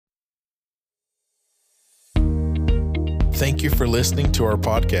Thank you for listening to our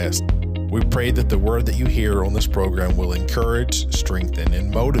podcast. We pray that the word that you hear on this program will encourage, strengthen,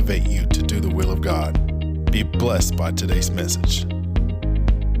 and motivate you to do the will of God. Be blessed by today's message.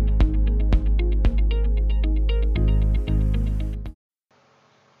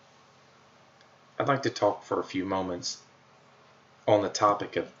 I'd like to talk for a few moments on the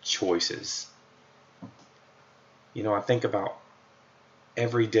topic of choices. I think about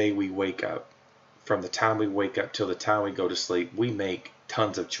every day we wake up. From the time we wake up till the time we go to sleep, we make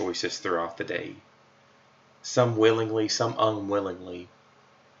tons of choices throughout the day. Some willingly, some unwillingly.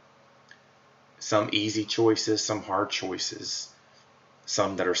 Some easy choices, some hard choices.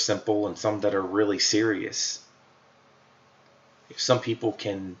 Some that are simple and some that are really serious. Some people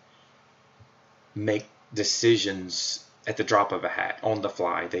can make decisions at the drop of a hat, on the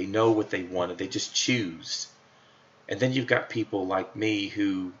fly. They know what they want and they just choose. And then you've got people like me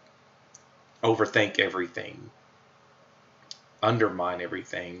who overthink everything, undermine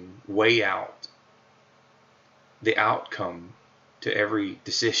everything, weigh out the outcome to every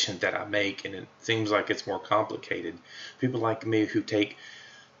decision that I make, and it seems like it's more complicated. People like me who take,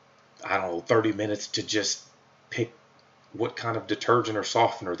 30 minutes to just pick what kind of detergent or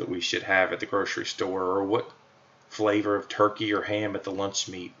softener that we should have at the grocery store, or what flavor of turkey or ham at the lunch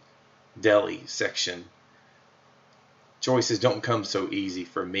meat deli section. Choices don't come so easy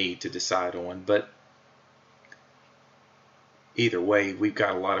for me to decide on, but either way, we've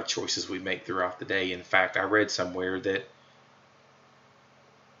got a lot of choices we make throughout the day. In fact, I read somewhere that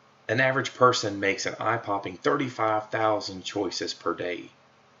an average person makes an eye-popping 35,000 choices per day.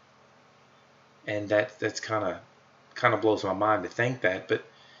 And that's kind of blows my mind to think that, but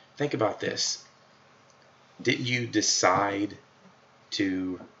think about this. Didn't you decide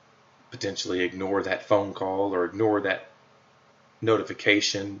to potentially ignore that phone call or ignore that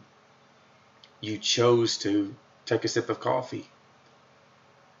notification? You chose to take a sip of coffee.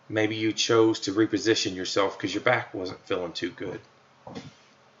 Maybe you chose to reposition yourself because your back wasn't feeling too good.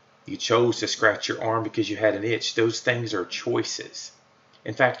 You chose to scratch your arm because you had an itch. Those things are choices.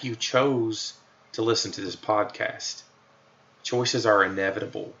 In fact, you chose to listen to this podcast. Choices are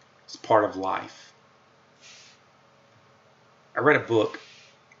inevitable. It's part of life. I read a book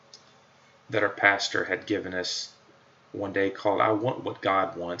that our pastor had given us one day called I Want What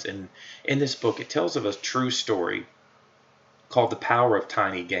God Wants. And in this book, it tells of a true story called The Power of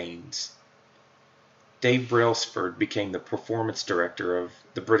Tiny Gains. Dave Brailsford became the performance director of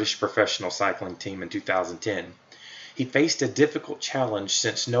the British professional cycling team in 2010. He faced a difficult challenge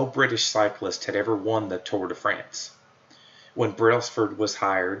since no British cyclist had ever won the Tour de France. When Brailsford was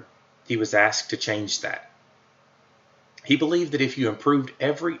hired, he was asked to change that. He believed that if you improved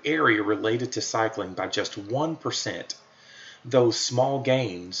every area related to cycling by just 1%, those small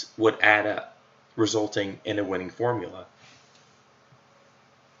gains would add up, resulting in a winning formula.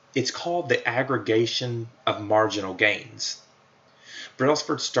 It's called the aggregation of marginal gains.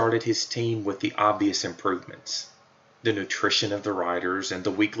 Brailsford started his team with the obvious improvements, the nutrition of the riders and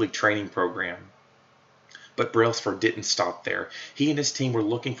the weekly training program. But Brailsford didn't stop there. He and his team were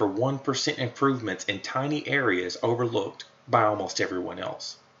looking for 1% improvements in tiny areas overlooked by almost everyone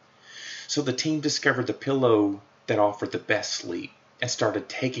else. So the team discovered the pillow that offered the best sleep and started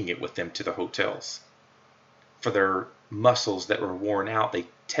taking it with them to the hotels. For their muscles that were worn out, they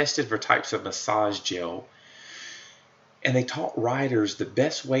tested for types of massage gel, and they taught riders the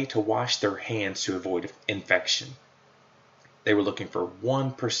best way to wash their hands to avoid infection. They were looking for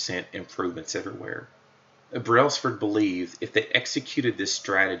 1% improvements everywhere. Brailsford believed if they executed this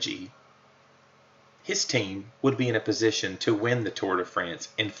strategy, his team would be in a position to win the Tour de France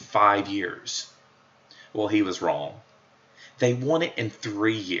in 5 years. Well, he was wrong. They won it in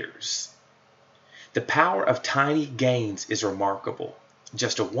 3 years. The power of tiny gains is remarkable.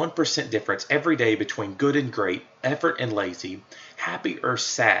 Just a 1% difference every day between good and great, effort and lazy, happy or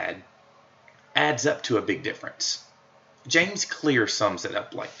sad, adds up to a big difference. James Clear sums it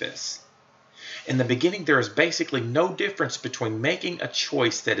up like this. In the beginning, there is basically no difference between making a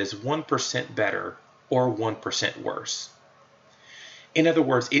choice that is 1% better or 1% worse. In other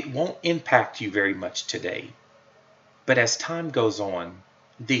words, it won't impact you very much today. But as time goes on,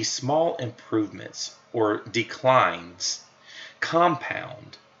 these small improvements or declines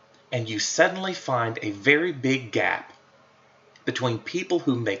compound, and you suddenly find a very big gap between people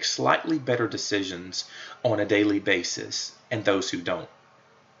who make slightly better decisions on a daily basis and those who don't.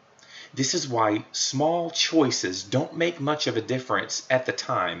 This is why small choices don't make much of a difference at the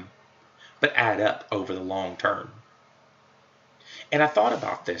time, but add up over the long term. And I thought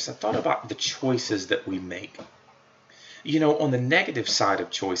about this. I thought about the choices that we make. On the negative side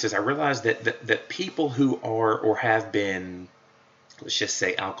of choices, I realize that people who are or have been, let's just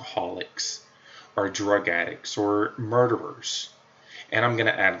say, alcoholics or drug addicts or murderers, and I'm going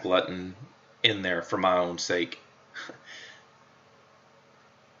to add glutton in there for my own sake,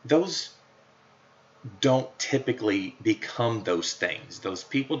 those don't typically become those things. Those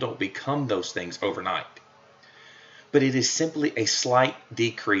people don't become those things overnight. But it is simply a slight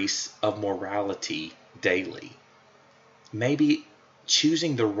decrease of morality daily. Maybe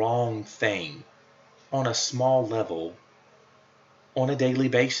choosing the wrong thing on a small level on a daily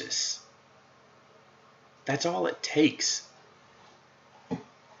basis. That's all it takes.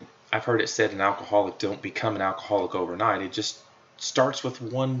 I've heard it said an alcoholic don't become an alcoholic overnight. It just starts with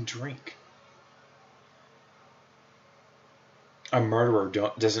one drink. A murderer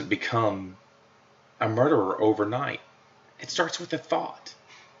doesn't become a murderer overnight. It starts with a thought.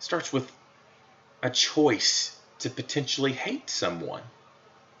 It starts with a choice to potentially hate someone.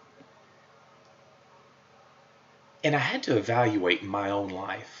 And I had to evaluate my own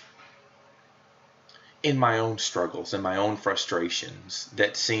life, in my own struggles and my own frustrations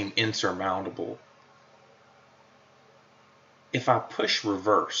that seem insurmountable. If I push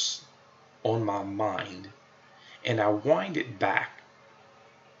reverse on my mind and I wind it back,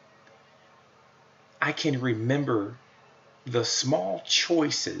 I can remember the small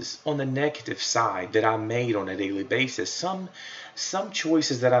choices on the negative side that I made on a daily basis. Some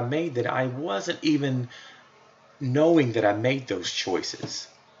choices that I made that I wasn't even knowing that I made those choices.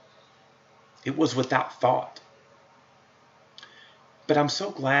 It was without thought. But I'm so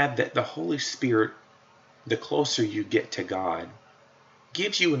glad that the Holy Spirit, the closer you get to God,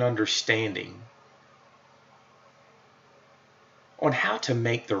 gives you an understanding on how to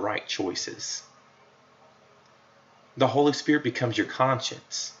make the right choices. The Holy Spirit becomes your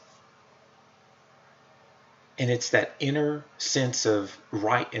conscience. And it's that inner sense of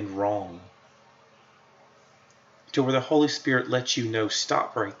right and wrong, to where the Holy Spirit lets you know,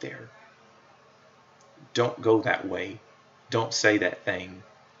 stop right there. Don't go that way. Don't say that thing.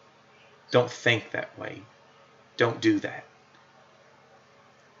 Don't think that way. Don't do that.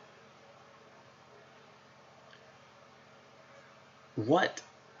 What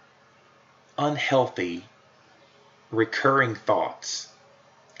unhealthy, recurring thoughts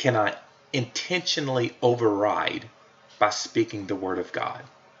can I intentionally override by speaking the Word of God?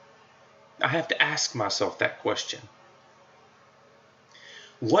 I have to ask myself that question.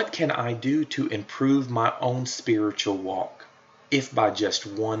 What can I do to improve my own spiritual walk, if by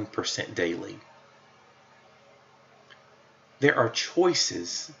just 1% daily? There are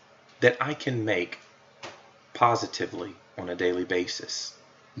choices that I can make positively on a daily basis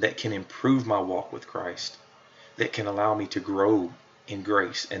that can improve my walk with Christ, that can allow me to grow in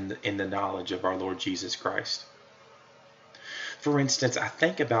grace and in the knowledge of our Lord Jesus Christ. For instance, I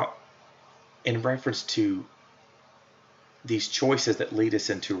think about, in reference to these choices that lead us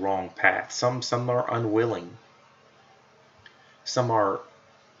into wrong paths. Some are unwilling. Some are,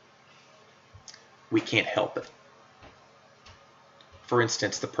 we can't help it. For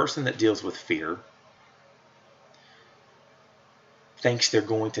instance, the person that deals with fear thinks they're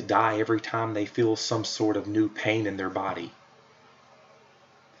going to die every time they feel some sort of new pain in their body.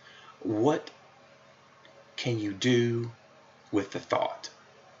 What can you do with the thought?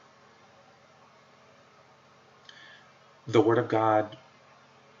 The Word of God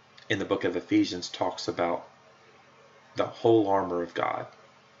in the book of Ephesians talks about the whole armor of God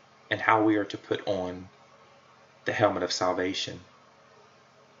and how we are to put on the helmet of salvation.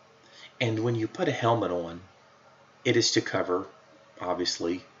 And when you put a helmet on, it is to cover,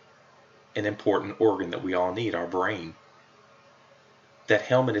 obviously, an important organ that we all need, our brain. That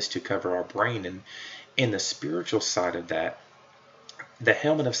helmet is to cover our brain. And in the spiritual side of that, the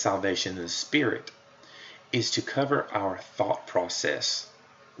helmet of salvation in the Spirit is to cover our thought process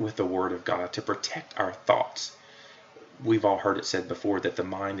with the Word of God, to protect our thoughts. We've all heard it said before that the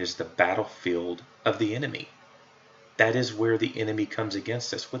mind is the battlefield of the enemy. That is where the enemy comes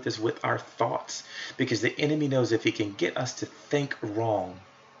against us, with our thoughts. Because the enemy knows if he can get us to think wrong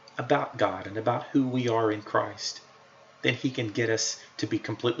about God and about who we are in Christ, then he can get us to be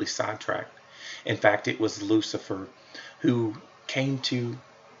completely sidetracked. In fact, it was Lucifer who came to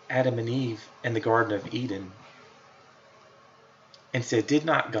Adam and Eve in the Garden of Eden and said, "Did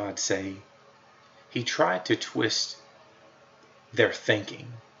not God say?" He tried to twist their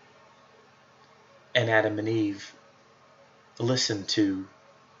thinking. And Adam and Eve listened to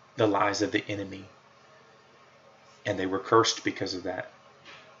the lies of the enemy. And they were cursed because of that.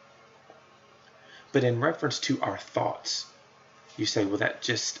 But in reference to our thoughts, You say, well,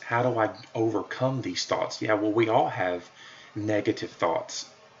 how do I overcome these thoughts? Yeah, well, we all have negative thoughts.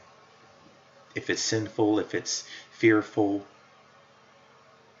 If it's sinful, if it's fearful,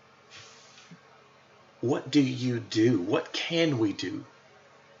 what do you do? What can we do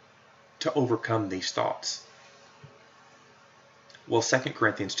to overcome these thoughts? Well, 2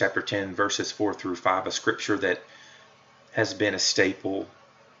 Corinthians chapter 10, verses 4 through 5, a scripture that has been a staple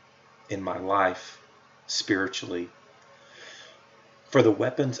in my life spiritually. For the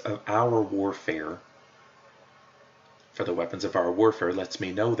weapons of our warfare lets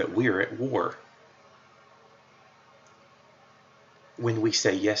me know that we're at war. When we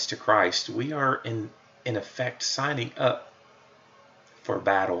say yes to Christ, we are in effect signing up for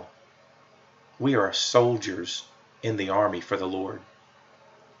battle. We are soldiers in the army for the Lord.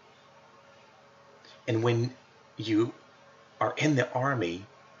 And when you are in the army,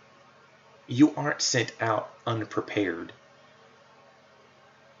 you aren't sent out unprepared.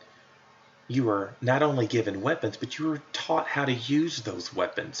 You are not only given weapons, but you are taught how to use those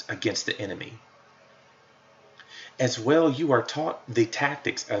weapons against the enemy. As well, you are taught the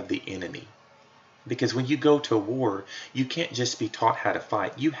tactics of the enemy. Because when you go to war, you can't just be taught how to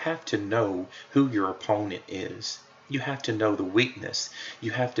fight. You have to know who your opponent is. You have to know the weakness.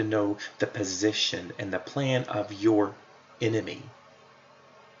 You have to know the position and the plan of your enemy.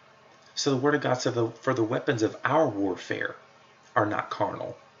 So the Word of God said, for the weapons of our warfare are not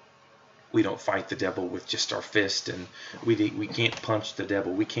carnal. We don't fight the devil with just our fist, and we can't punch the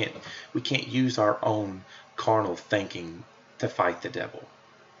devil. We can't use our own carnal thinking to fight the devil.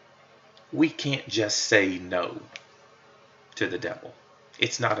 We can't just say no to the devil.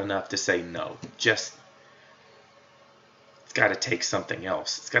 It's not enough to say no. It's got to take something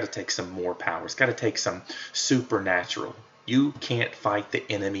else. It's got to take some more power. It's got to take some supernatural. You can't fight the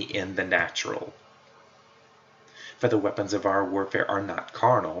enemy in the natural. For the weapons of our warfare are not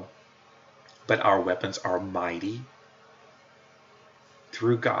carnal, but our weapons are mighty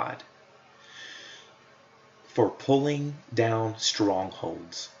through God for pulling down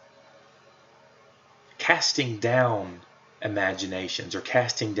strongholds, casting down imaginations, or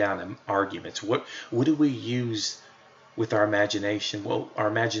casting down arguments. What do we use with our imagination? Well, our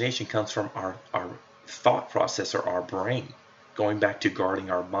imagination comes from our thought process, or our brain. Going back to guarding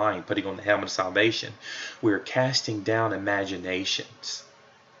our mind, putting on the helmet of salvation, we're casting down imaginations.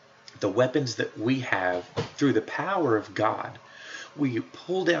 The weapons that we have through the power of God, we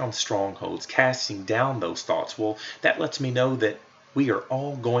pull down strongholds, casting down those thoughts. Well, that lets me know that we are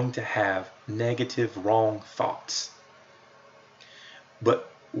all going to have negative, wrong thoughts.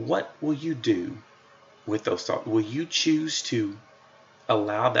 But what will you do with those thoughts? Will you choose to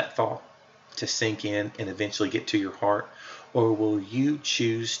allow that thought to sink in and eventually get to your heart? Or will you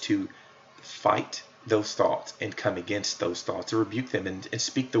choose to fight those thoughts and come against those thoughts, or rebuke them and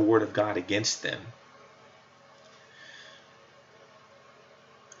speak the word of God against them?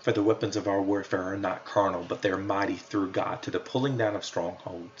 For the weapons of our warfare are not carnal, but they're mighty through God to the pulling down of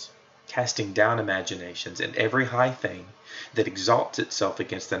strongholds, casting down imaginations and every high thing that exalts itself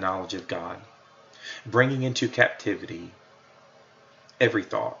against the knowledge of God, bringing into captivity every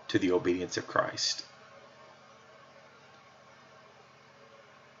thought to the obedience of Christ.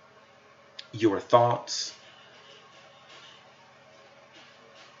 Your thoughts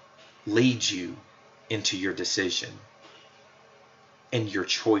lead you into your decision and your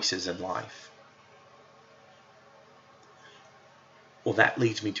choices in life. Well, that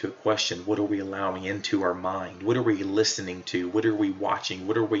leads me to a question. What are we allowing into our mind? What are we listening to? What are we watching?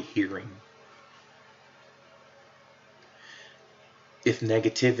 What are we hearing? If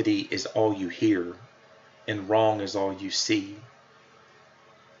negativity is all you hear and wrong is all you see,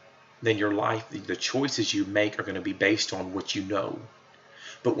 then your life, the choices you make are going to be based on what you know.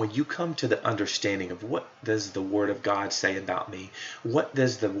 But when you come to the understanding of what does the Word of God say about me, what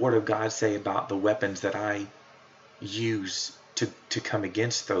does the Word of God say about the weapons that I use to come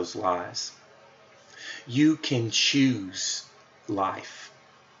against those lies, you can choose life.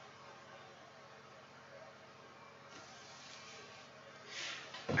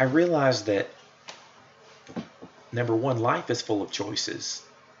 I realize that, number one, life is full of choices.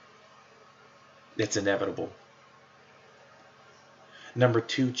 It's inevitable. Number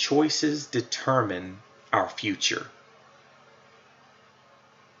two, choices determine our future.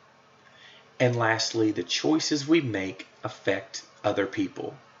 And lastly, the choices we make affect other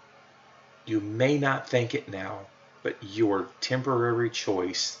people. You may not think it now, but your temporary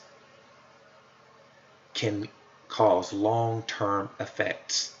choice can cause long-term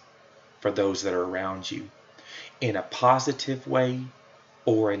effects for those that are around you, in a positive way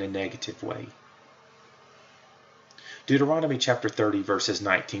or in a negative way. Deuteronomy chapter 30, verses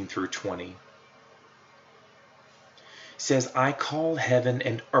 19 through 20 says, I call heaven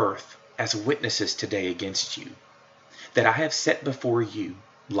and earth as witnesses today against you, that I have set before you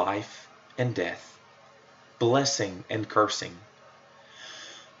life and death, blessing and cursing.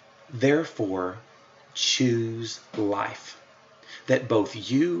 Therefore, choose life, that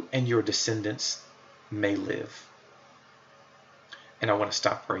both you and your descendants may live. And I want to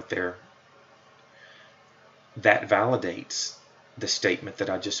stop right there. That validates the statement that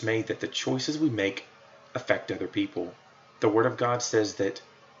I just made, that the choices we make affect other people. The Word of God says that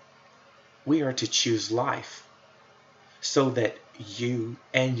we are to choose life so that you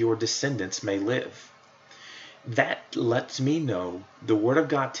and your descendants may live. That lets me know the Word of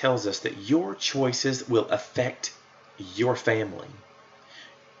God tells us that your choices will affect your family.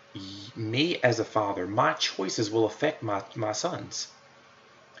 Me as a father, my choices will affect my sons.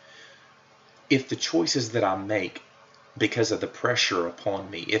 If the choices that I make because of the pressure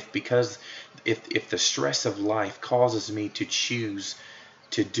upon me, if the stress of life causes me to choose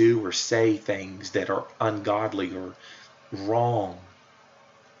to do or say things that are ungodly or wrong,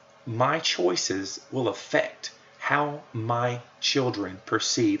 my choices will affect how my children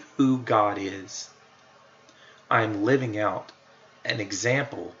perceive who God is. I'm living out an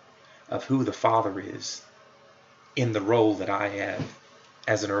example of who the Father is in the role that I have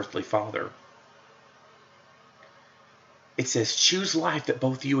as an earthly father. It says, choose life that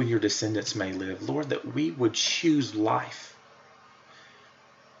both you and your descendants may live. Lord, that we would choose life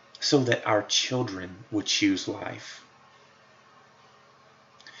so that our children would choose life.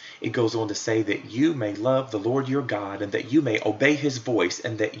 It goes on to say that you may love the Lord your God, and that you may obey his voice,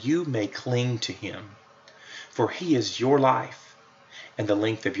 and that you may cling to him. For he is your life and the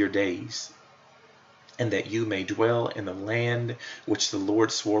length of your days, and that you may dwell in the land which the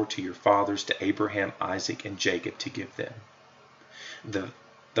Lord swore to your fathers, to Abraham, Isaac, and Jacob, to give them.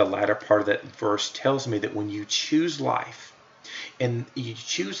 The latter part of that verse tells me that when you choose life, and you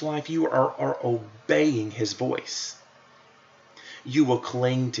choose life, you are obeying his voice. You will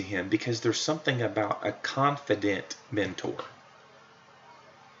cling to him, because there's something about a confident mentor.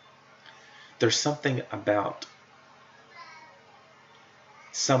 There's something about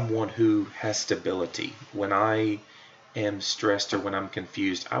someone who has stability. When I am stressed or when I'm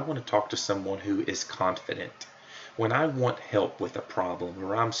confused, I want to talk to someone who is confident. When I want help with a problem,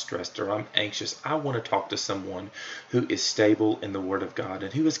 or I'm stressed or I'm anxious, I want to talk to someone who is stable in the Word of God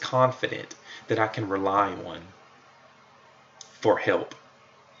and who is confident that I can rely on for help.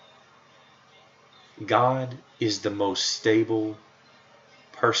 God is the most stable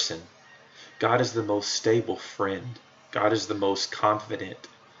person. God is the most stable friend. God is the most confident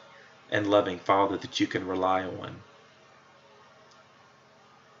and loving Father that you can rely on.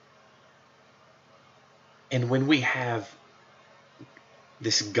 And when we have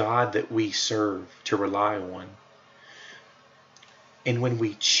this God that we serve to rely on, and when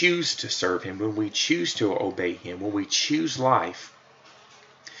we choose to serve him, when we choose to obey him, when we choose life,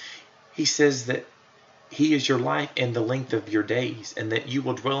 he says that he is your life and the length of your days, and that you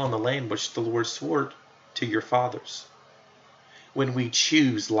will dwell in the land which the Lord swore to your fathers. When we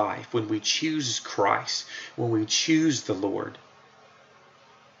choose life, when we choose Christ, when we choose the Lord,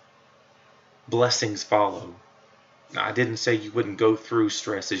 blessings follow. Now, I didn't say you wouldn't go through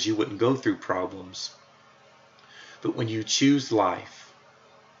stresses, you wouldn't go through problems. But when you choose life,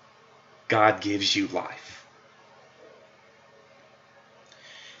 God gives you life.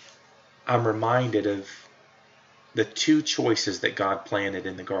 I'm reminded of the two choices that God planted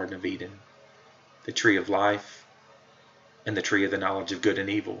in the Garden of Eden: the tree of life and the tree of the knowledge of good and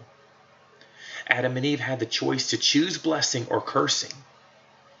evil. Adam and Eve had the choice to choose blessing or cursing.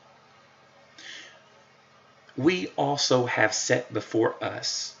 We also have set before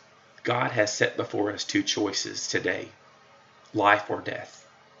us, God has set before us two choices today: life or death,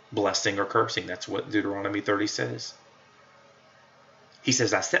 blessing or cursing. That's what Deuteronomy 30 says. He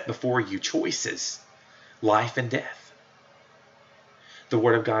says, I set before you choices, life and death. The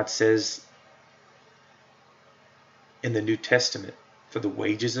Word of God says in the New Testament, for the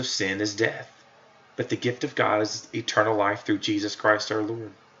wages of sin is death, but the gift of God is eternal life through Jesus Christ our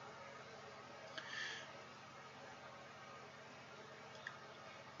Lord.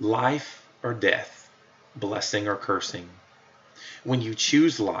 Life or death, blessing or cursing. When you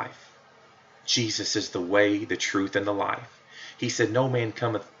choose life, Jesus is the way, the truth, and the life. He said, no man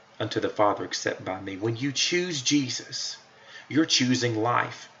cometh unto the Father except by me. When you choose Jesus, you're choosing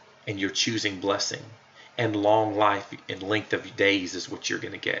life, and you're choosing blessing. And long life and length of days is what you're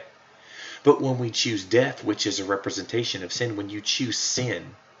going to get. But when we choose death, which is a representation of sin, when you choose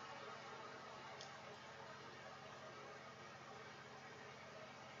sin,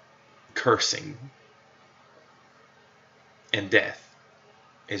 cursing, and death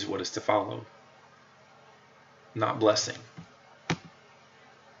is what is to follow, not blessing.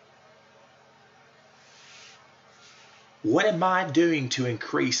 What am I doing to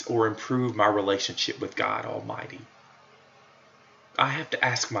increase or improve my relationship with God Almighty? I have to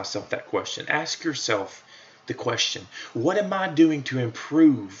ask myself that question. Ask yourself the question, what am I doing to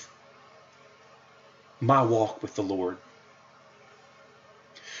improve my walk with the Lord?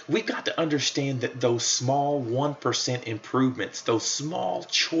 We've got to understand that those small 1% improvements, those small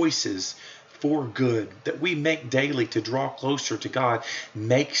choices for good that we make daily to draw closer to God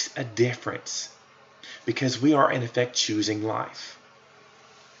makes a difference, because we are in effect choosing life.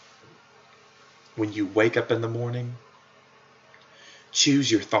 When you wake up in the morning,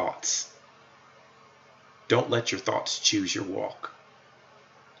 choose your thoughts. Don't let your thoughts choose your walk.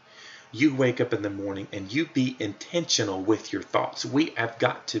 You wake up in the morning and you be intentional with your thoughts. We have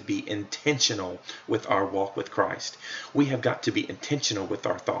got to be intentional with our walk with Christ. We have got to be intentional with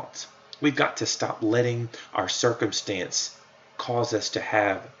our thoughts. We've got to stop letting our circumstance cause us to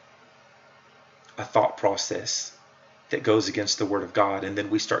have a thought process that goes against the Word of God, and then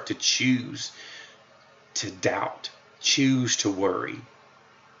we start to choose to doubt, choose to worry.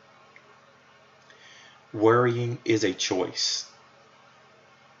 Worrying is a choice.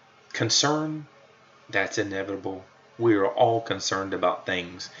 Concern, that's inevitable. We are all concerned about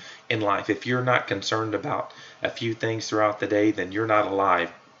things in life. If you're not concerned about a few things throughout the day, then you're not alive.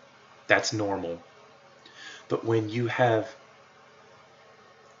 That's normal. But when you have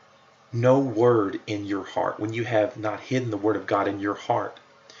no word in your heart, when you have not hidden the Word of God in your heart,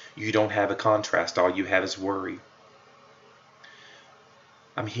 you don't have a contrast. All you have is worry.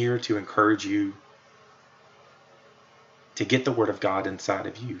 I'm here to encourage you to get the Word of God inside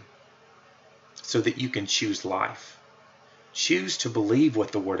of you so that you can choose life. Choose to believe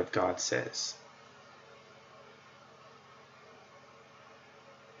what the Word of God says.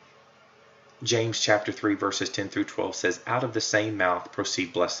 James chapter 3 verses 10 through 12 says, "Out of the same mouth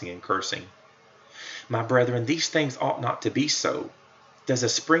proceed blessing and cursing. My brethren, these things ought not to be so. Does a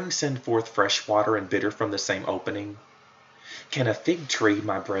spring send forth fresh water and bitter from the same opening? Can a fig tree,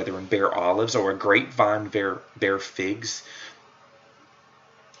 my brethren, bear olives, or a grapevine bear figs?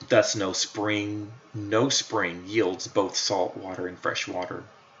 Thus no spring yields both salt water and fresh water."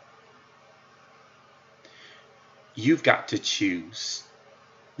 You've got to choose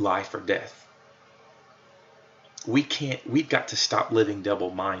life or death. We've got to stop living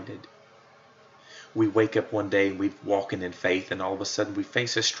double-minded. We wake up one day and we're walking in faith, and all of a sudden we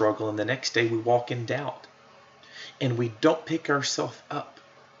face a struggle, and the next day we walk in doubt. And we don't pick ourselves up.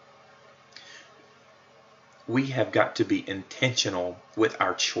 We have got to be intentional with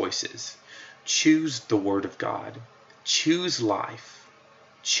our choices. Choose the Word of God. Choose life.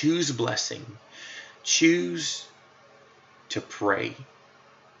 Choose blessing. Choose to pray.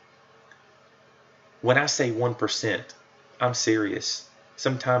 When I say 1%, I'm serious.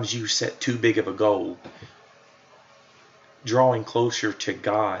 Sometimes you set too big of a goal. Drawing closer to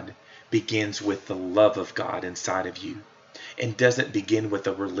God begins with the love of God inside of you, and doesn't begin with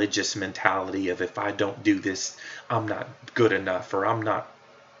a religious mentality of, if I don't do this, I'm not good enough, or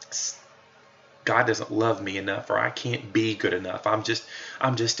God doesn't love me enough, or I can't be good enough. I'm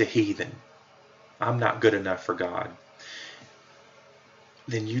just a heathen. I'm not good enough for God.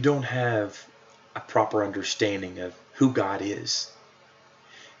 Then you don't have a proper understanding of who God is.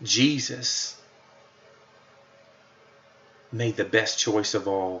 Jesus made the best choice of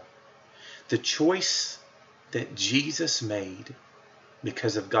all. The choice that Jesus made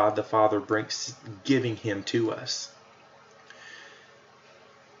because of God the Father giving Him to us,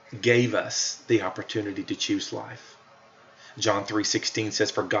 gave us the opportunity to choose life. John 3:16 says,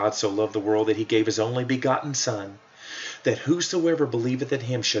 "For God so loved the world that He gave His only begotten Son, that whosoever believeth in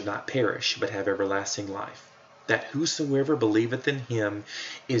Him should not perish, but have everlasting life." That whosoever believeth in Him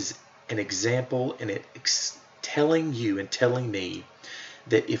is an example, and it's telling you and telling me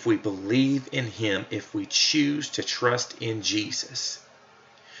that if we believe in Him, if we choose to trust in Jesus,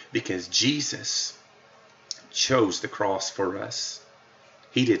 because Jesus chose the cross for us.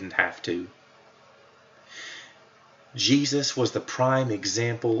 He didn't have to. Jesus was the prime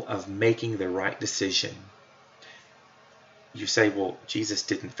example of making the right decision. You say, well, Jesus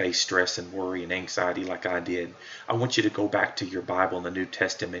didn't face stress and worry and anxiety like I did. I want you to go back to your Bible in the New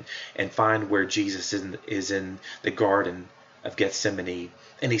Testament and find where Jesus is in the Garden of Gethsemane,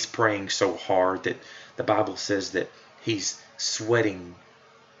 and He's praying so hard that the Bible says that He's sweating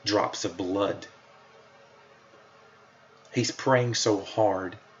drops of blood. He's praying so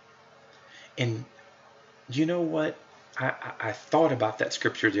hard. And you know what? I thought about that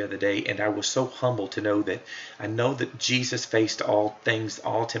scripture the other day, and I was so humbled to know that I know that Jesus faced all things,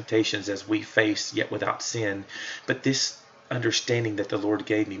 all temptations as we face, yet without sin. But this understanding that the Lord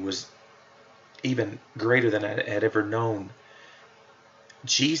gave me was even greater than I had ever known.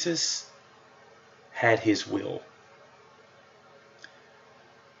 Jesus had his will.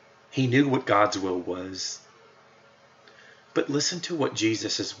 He knew what God's will was. But listen to what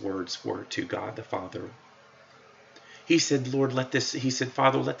Jesus' words were to God the Father. He said,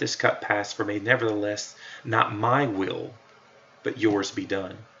 Father, let this cup pass from me. Nevertheless, not my will, but yours be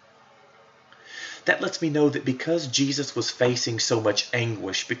done. That lets me know that because Jesus was facing so much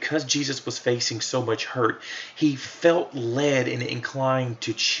anguish, because Jesus was facing so much hurt, he felt led and inclined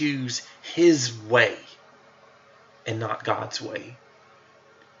to choose his way and not God's way.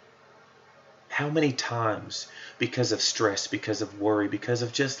 How many times, because of stress, because of worry, because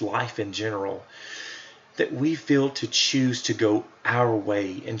of just life in general, that we feel to choose to go our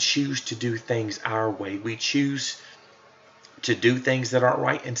way and choose to do things our way. We choose to do things that aren't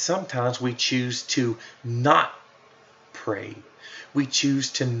right, and sometimes we choose to not pray. We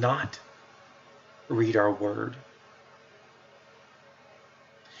choose to not read our word.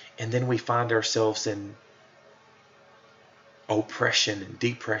 And then we find ourselves in oppression and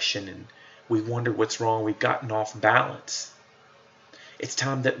depression, and we wonder what's wrong. We've gotten off balance. It's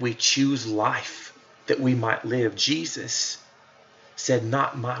time that we choose life that we might live. Jesus said,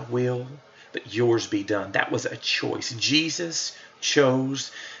 not my will, but yours be done. That was a choice. Jesus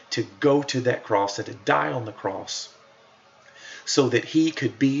chose to go to that cross and to die on the cross so that he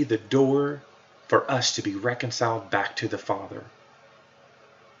could be the door for us to be reconciled back to the Father.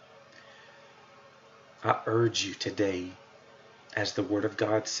 I urge you today, as the Word of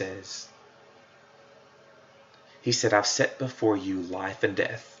God says, he said, I've set before you life and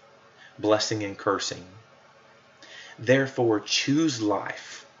death, blessing and cursing. Therefore, choose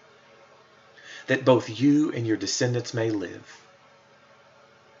life, that both you and your descendants may live.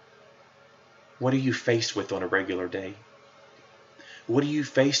 What are you faced with on a regular day? What are you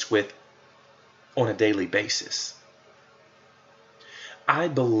faced with on a daily basis? I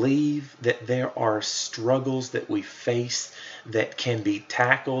believe that there are struggles that we face that can be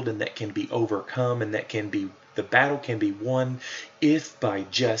tackled and that can be overcome, and that the battle can be won if by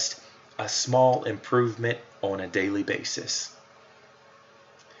just a small improvement on a daily basis.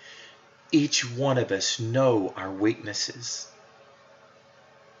 Each one of us know our weaknesses.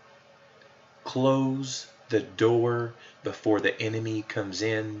 Close the door before the enemy comes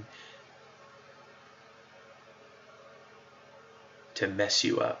in to mess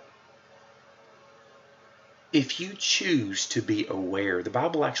you up. If you choose to be aware, the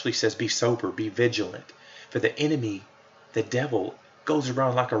Bible actually says be sober, be vigilant, for the enemy, the devil, goes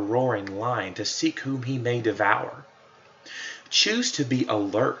around like a roaring lion to seek whom he may devour. Choose to be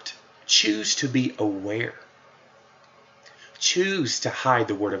alert. Choose to be aware. Choose to hide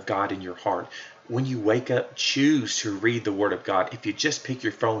the Word of God in your heart. When you wake up, choose to read the Word of God. If you just pick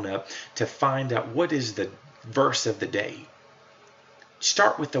your phone up to find out what is the verse of the day,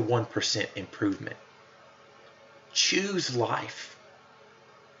 start with the 1% improvement. Choose life.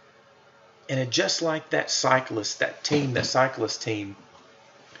 And just like that cyclist team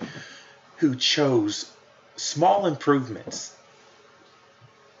who chose small improvements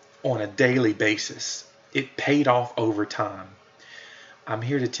on a daily basis, it paid off over time. I'm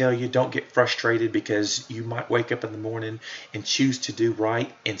here to tell you, don't get frustrated because you might wake up in the morning and choose to do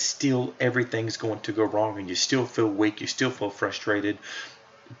right and still everything's going to go wrong and you still feel weak, you still feel frustrated.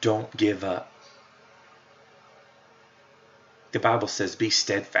 Don't give up. The Bible says, be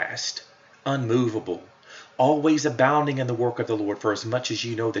steadfast, unmovable, always abounding in the work of the Lord, for as much as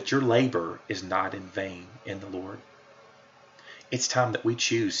you know that your labor is not in vain in the Lord. It's time that we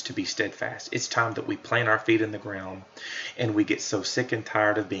choose to be steadfast. It's time that we plant our feet in the ground and we get so sick and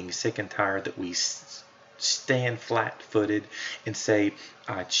tired of being sick and tired that we stand flat-footed and say,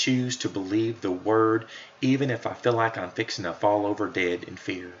 I choose to believe the word, even if I feel like I'm fixing to fall over dead in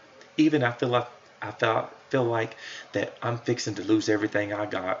fear. Even if I feel like that I'm fixing to lose everything I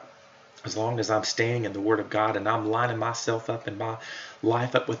got. As long as I'm standing in the Word of God and I'm lining myself up and my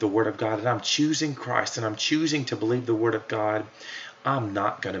life up with the Word of God and I'm choosing Christ and I'm choosing to believe the Word of God, I'm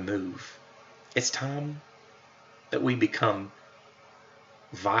not going to move. It's time that we become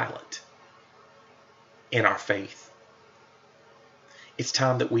violent in our faith. It's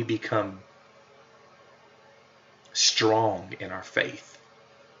time that we become strong in our faith.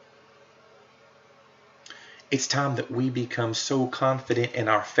 It's time that we become so confident in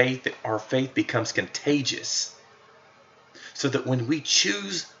our faith that our faith becomes contagious. So that when we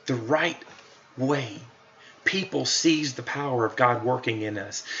choose the right way, People seize the power of God working in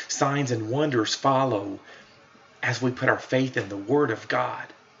us. Signs and wonders follow as we put our faith in the Word of God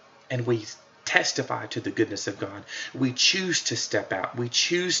and we testify to the goodness of God. We choose to step out. We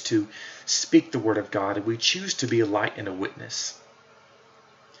choose to speak the Word of God, and we choose to be a light and a witness.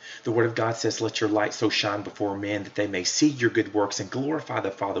 The Word of God says, let your light so shine before men that they may see your good works and glorify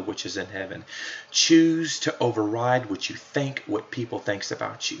the Father which is in heaven. Choose to override what you think, what people think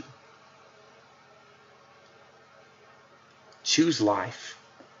about you. Choose life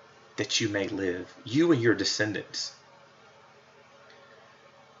that you may live, you and your descendants.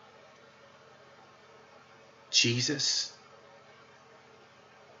 Jesus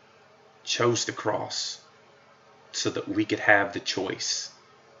chose the cross so that we could have the choice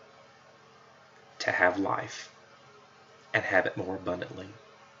to have life and have it more abundantly.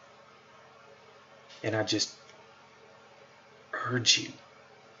 And I just urge you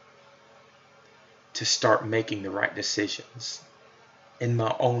to start making the right decisions in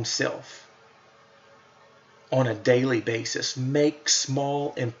my own self on a daily basis. Make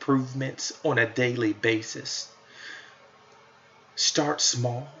small improvements on a daily basis. Start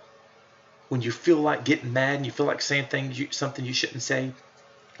small. When you feel like getting mad and you feel like saying something you shouldn't say,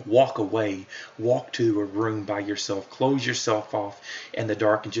 walk away. Walk to a room by yourself. Close yourself off in the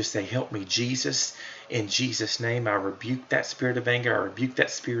dark and just say, help me, Jesus. In Jesus' name, I rebuke that spirit of anger. I rebuke that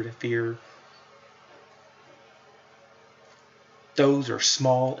spirit of fear. Those are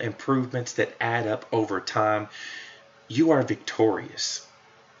small improvements that add up over time. You are victorious.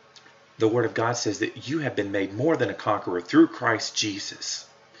 The Word of God says that you have been made more than a conqueror through Christ Jesus.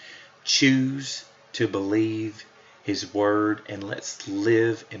 Choose to believe His Word, and let's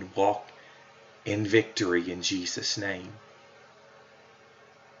live and walk in victory in Jesus' name.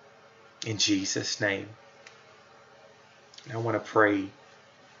 In Jesus' name. And I want to pray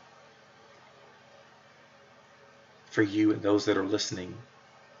for you and those that are listening.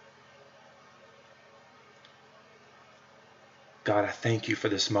 God, I thank you for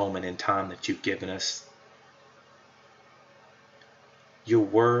this moment in time that you've given us. Your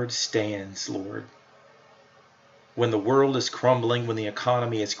word stands, Lord. When the world is crumbling, when the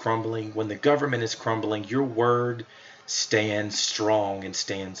economy is crumbling, when the government is crumbling, your word stands strong and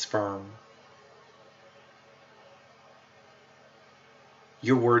stands firm.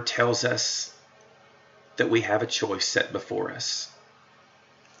 Your word tells us that we have a choice set before us.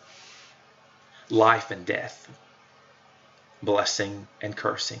 Life and death. Blessing and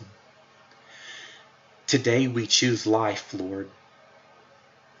cursing. Today we choose life, Lord.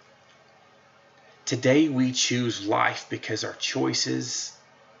 Today we choose life because our choices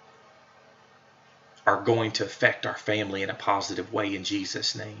are going to affect our family in a positive way in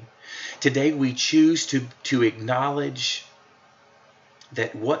Jesus' name. Today we choose to acknowledge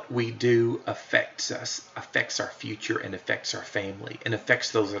that what we do affects us, affects our future, and affects our family, and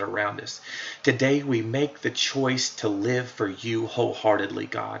affects those that are around us. Today we make the choice to live for you wholeheartedly,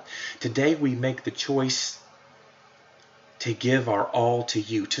 God. Today we make the choice to give our all to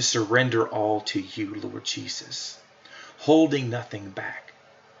you, to surrender all to you, Lord Jesus, holding nothing back.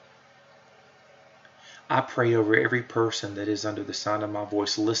 I pray over every person that is under the sound of my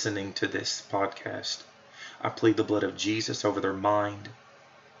voice listening to this podcast. I plead the blood of Jesus over their mind.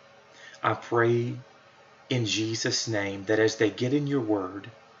 I pray in Jesus' name that as they get in your word,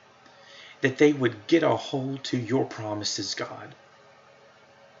 that they would get a hold to your promises, God.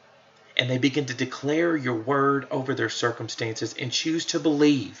 And they begin to declare your word over their circumstances and choose to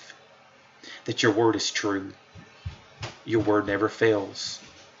believe that your word is true. Your word never fails.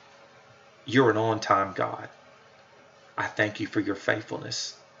 You're an on-time God. I thank you for your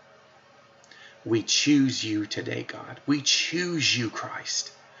faithfulness. We choose you today, God. We choose you,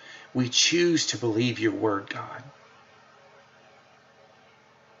 Christ. We choose to believe your word, God.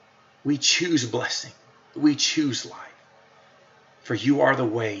 We choose blessing. We choose life. For you are the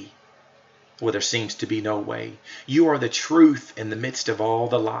way where there seems to be no way. You are the truth in the midst of all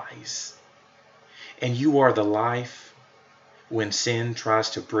the lies. And you are the life when sin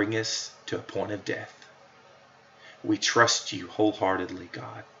tries to bring us to a point of death. We trust you wholeheartedly,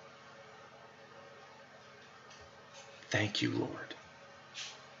 God. Thank you, Lord,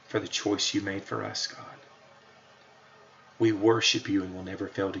 for the choice you made for us, God. We worship you and will never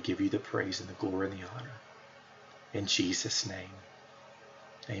fail to give you the praise and the glory and the honor. In Jesus' name,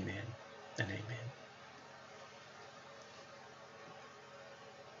 amen and amen.